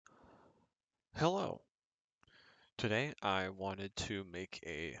Hello. Today I wanted to make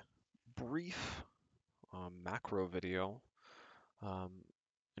a brief macro video um,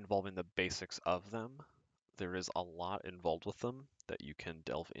 involving the basics of them. There is a lot involved with them that you can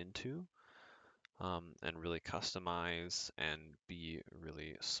delve into and really customize and be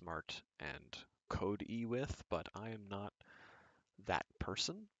really smart and code-y with, but I am not that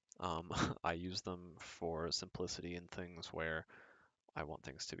person. Um, I use them for simplicity and things where I want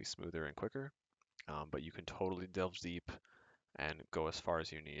things to be smoother and quicker, but you can totally delve deep and go as far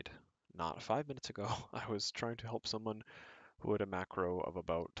as you need. Not 5 minutes ago, I was trying to help someone who had a macro of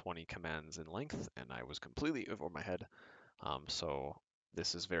about 20 commands in length, and I was completely over my head. So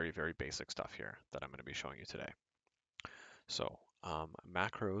this is very, very basic stuff here that I'm going to be showing you today. So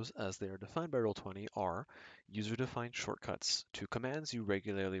macros, as they are defined by Roll20, are user-defined shortcuts to commands you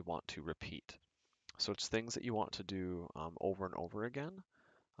regularly want to repeat. So it's things that you want to do over and over again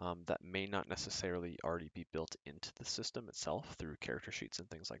that may not necessarily already be built into the system itself through character sheets and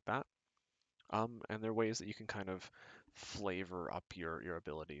things like that. And there are ways that you can kind of flavor up your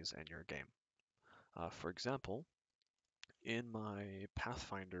abilities and your game. For example, in my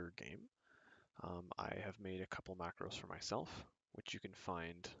Pathfinder game, I have made a couple macros for myself, which you can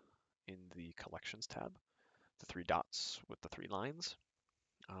find in the collections tab, the three dots with the three lines.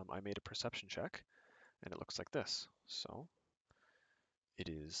 I made a perception check, and it looks like this. So it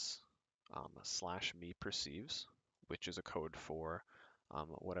is slash me perceives, which is a code for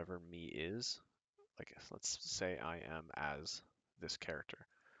whatever me is. Like, let's say I am as this character.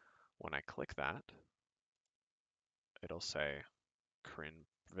 When I click that, it'll say Corinne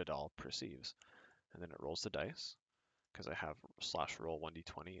Vidal perceives, and then it rolls the dice because I have slash roll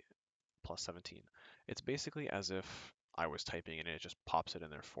 1d20 plus 17. It's basically as if I was typing and it just pops it in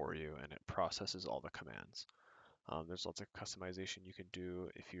there for you and it processes all the commands. There's lots of customization you can do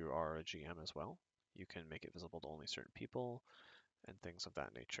if you are a GM as well. You can make it visible to only certain people and things of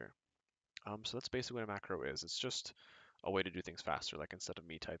that nature. So that's basically what a macro is. It's just a way to do things faster. Like instead of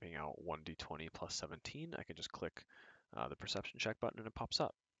me typing out 1d20 plus 17, I can just click the perception check button and it pops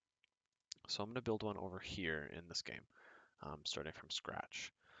up. So I'm going to build one over here in this game, starting from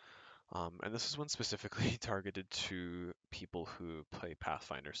scratch. And this is one specifically targeted to people who play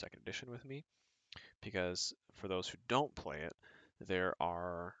Pathfinder 2nd Edition with me, because for those who don't play it, there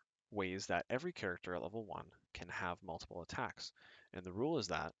are ways that every character at level 1 can have multiple attacks. And the rule is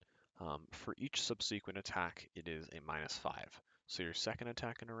that for each subsequent attack, it is a -5. So your second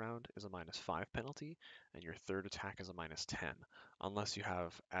attack in a round is a -5 penalty, and your third attack is a -10, unless you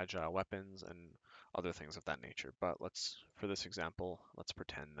have agile weapons and other things of that nature. But for this example, let's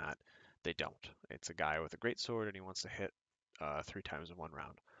pretend that they don't. It's a guy with a greatsword and he wants to hit 3 times in one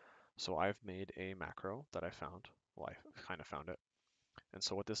round. So I've made a macro that I found. Well, I kind of found it. And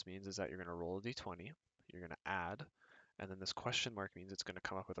so what this means is that you're going to roll a d20, you're going to add, and then this question mark means it's going to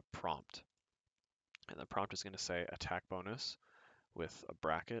come up with a prompt. And the prompt is going to say attack bonus with a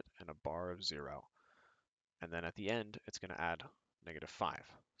bracket and a bar of 0. And then at the end, it's going to add -5.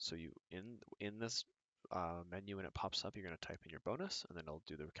 So you in this menu when it pops up, you're going to type in your bonus, and then it'll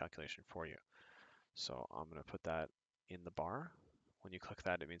do the calculation for you. So I'm going to put that in the bar. When you click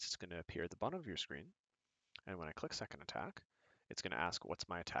that, it means it's going to appear at the bottom of your screen. And when I click second attack, it's going to ask, what's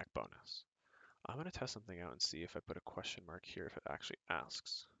my attack bonus? I'm going to test something out and see if I put a question mark here, if it actually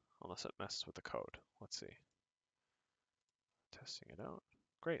asks, unless it messes with the code. Let's see. Testing it out.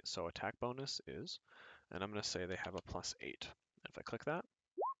 Great, so attack bonus is, and I'm going to say they have a +8. If I click that,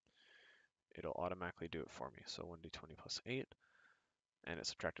 it'll automatically do it for me. So 1d20 plus 8, and it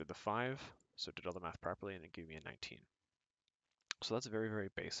subtracted the 5, so it did all the math properly, and it gave me a 19. So that's very, very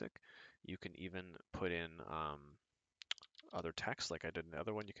basic. You can even put in other text like I did in the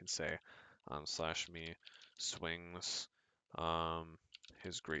other one. You can say slash me swings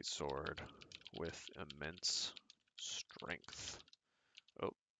his great sword with immense strength.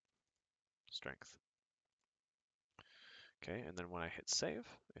 Oh, strength. Okay, and then when I hit save,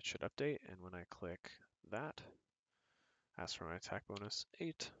 it should update, and when I click that, ask for my attack bonus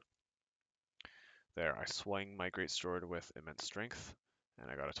 8. There, I swung my great sword with immense strength,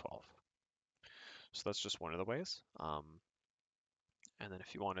 and I got a 12. So that's just one of the ways. And then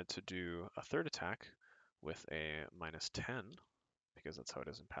if you wanted to do a third attack with a -10, because that's how it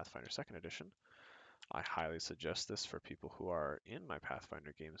is in Pathfinder 2nd Edition, I highly suggest this for people who are in my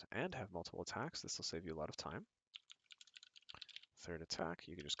Pathfinder games and have multiple attacks. This will save you a lot of time. Third attack,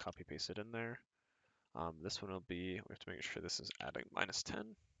 you can just copy paste it in there. This one will be, we have to make sure this is adding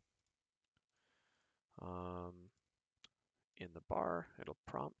 -10. In the bar, it'll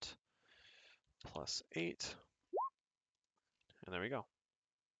prompt +8. And there we go.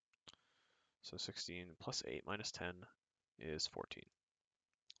 So 16 plus 8 minus 10 is 14.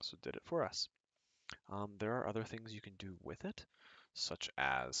 So it did it for us. There are other things you can do with it, such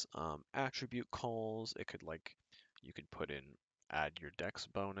as attribute calls. It could you could put in add your dex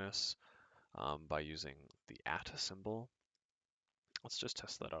bonus by using the at symbol. Let's just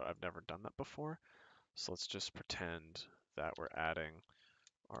test that out. I've never done that before. So let's just pretend that we're adding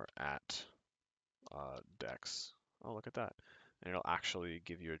our at dex. Oh, look at that. And it'll actually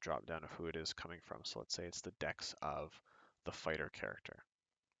give you a drop down of who it is coming from. So let's say it's the dex of the fighter character.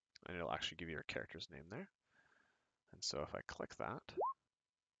 And it'll actually give you your character's name there. And so if I click that,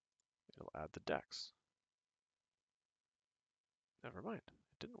 it'll add the dex. Never mind,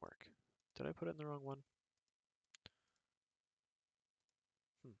 it didn't work. Did I put it in the wrong one?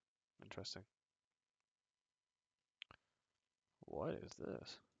 Interesting. What is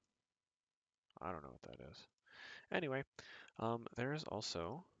this? I don't know what that is. Anyway, there is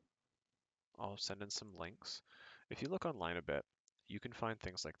also, I'll send in some links. If you look online a bit, you can find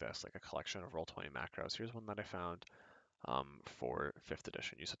things like this, like a collection of Roll20 macros. Here's one that I found for 5th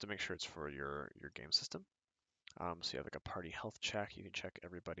edition. You just have to make sure it's for your game system. So you have like a party health check. You can check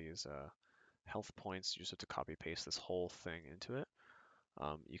everybody's health points. You just have to copy paste this whole thing into it.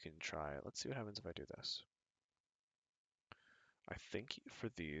 You can try, let's see what happens if I do this. I think for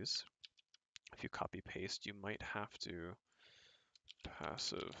these, if you copy paste, you might have to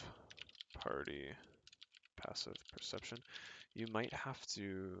passive party, passive perception. You might have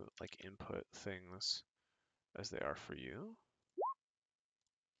to like input things as they are for you.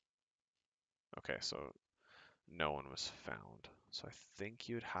 Okay, so no one was found. So I think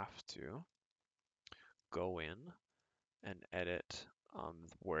you'd have to go in and edit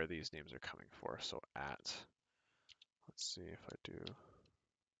where these names are coming for. So at, let's see if I do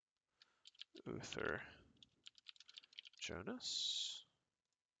Uther Jonas.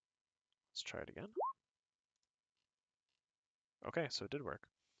 Let's try it again. Okay, so it did work.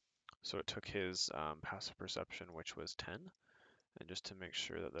 So it took his passive perception, which was 10, and just to make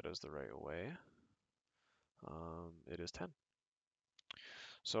sure that that is the right way, it is 10.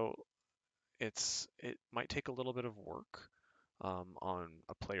 So it might take a little bit of work on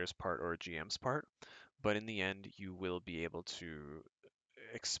a player's part or a GM's part, but in the end, you will be able to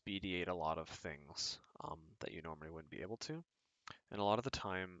expedite a lot of things that you normally wouldn't be able to. And a lot of the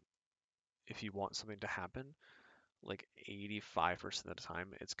time, if you want something to happen, like 85% of the time,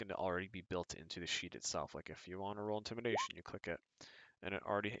 it's going to already be built into the sheet itself. Like if you want to roll intimidation, you click it, and it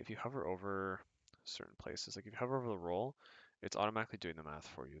already, if you hover over certain places, like if you hover over the roll, it's automatically doing the math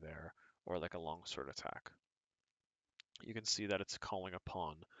for you there, or like a longsword attack. You can see that it's calling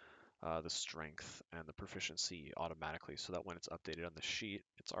upon the strength and the proficiency automatically, so that when it's updated on the sheet,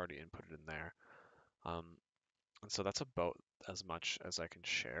 it's already inputted in there. And so that's about as much as I can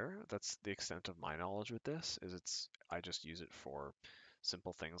share. That's the extent of my knowledge with this, is I just use it for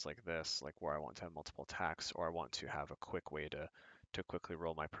simple things like this, like where I want to have multiple attacks, or I want to have a quick way to quickly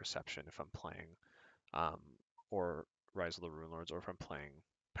roll my perception if I'm playing um, or Rise of the Runelords, or if I'm playing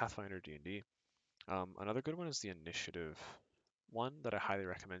Pathfinder D&D. Another good one is the initiative one that I highly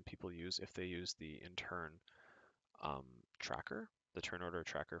recommend people use if they use the in-turn um, tracker, the turn order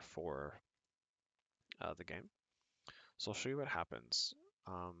tracker for the game. So I'll show you what happens.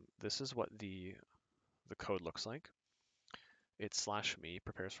 This is what the code looks like. It's /me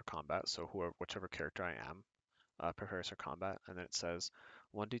prepares for combat, so whichever character I am prepares for combat, and then it says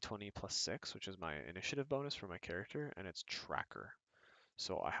 1d20 plus 6, which is my initiative bonus for my character, and it's tracker.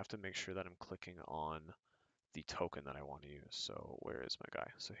 So I have to make sure that I'm clicking on the token that I want to use. So where is my guy?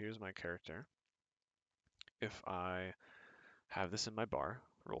 So here's my character. If I have this in my bar,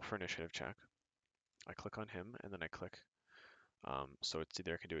 roll for initiative check, I click on him, and then I click. So it's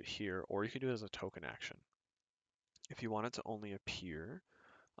either I can do it here, or you can do it as a token action. If you want it to only appear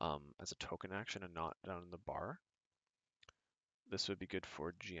as a token action and not down in the bar, this would be good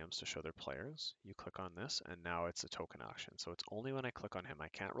for GMs to show their players. You click on this, and now it's a token action. So it's only when I click on him. I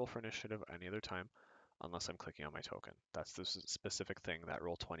can't roll for initiative any other time unless I'm clicking on my token. That's the specific thing that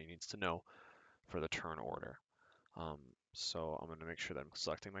Roll20 needs to know for the turn order. So I'm going to make sure that I'm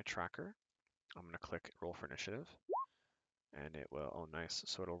selecting my tracker. I'm going to click roll for initiative, and it will, oh nice,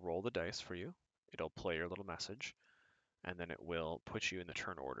 so it'll roll the dice for you. It'll play your little message, and then it will put you in the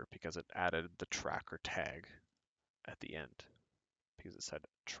turn order because it added the tracker tag at the end because it said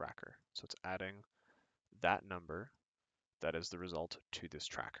tracker. So it's adding that number that is the result to this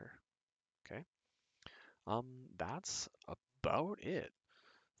tracker. Okay. That's about it.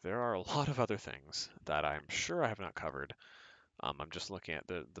 There are a lot of other things that I'm sure I have not covered. I'm just looking at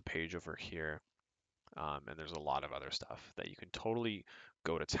the page over here, and there's a lot of other stuff that you can totally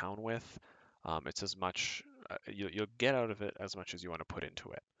go to town with. It's as much you'll get out of it as much as you want to put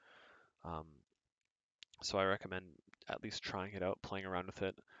into it. Um, so I recommend at least trying it out, playing around with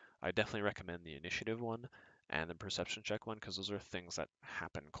it. I definitely recommend the initiative one and the perception check one because those are things that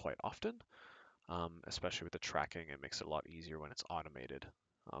happen quite often, especially with the tracking. It makes it a lot easier when it's automated.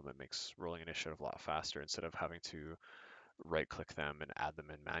 It makes rolling initiative a lot faster instead of having to right click them and add them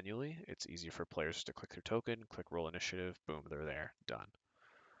in manually. It's easy for players to click their token, click roll initiative, boom, they're there, done.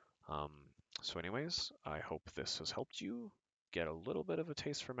 Um, so anyways, I hope this has helped you get a little bit of a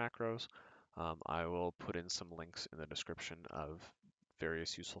taste for macros. I will put in some links in the description of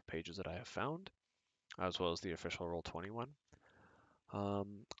various useful pages that I have found, as well as the official Roll20 one.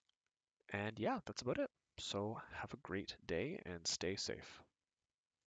 And yeah, that's about it. So have a great day and stay safe.